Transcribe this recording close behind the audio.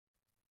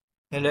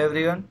Hello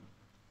everyone,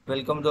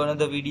 welcome to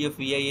another video of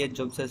VIEH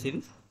job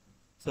series.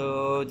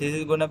 So this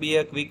is gonna be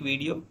a quick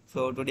video.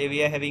 So today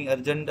we are having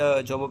urgent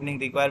job opening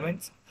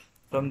requirements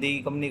from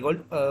the company called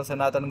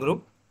Sanatan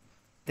Group.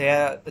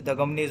 The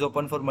company is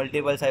open for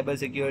multiple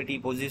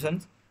cybersecurity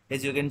positions,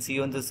 as you can see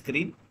on the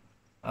screen.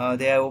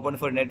 They are open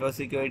for network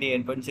security,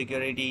 endpoint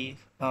security,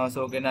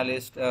 SOC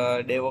analyst,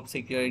 DevOps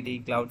security,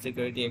 cloud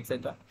security,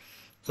 etc.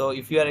 So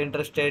if you are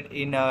interested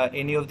in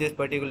any of this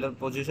particular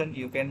position,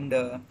 you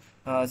can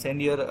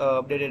send your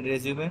updated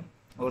resume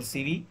or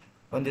CV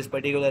on this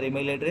particular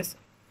email address,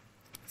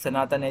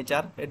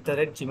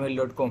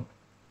 sanatanhr@gmail.com.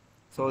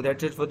 So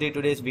that's it for the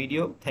today's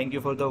video. Thank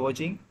you for the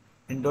watching,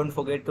 and don't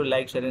forget to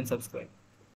like, share and subscribe.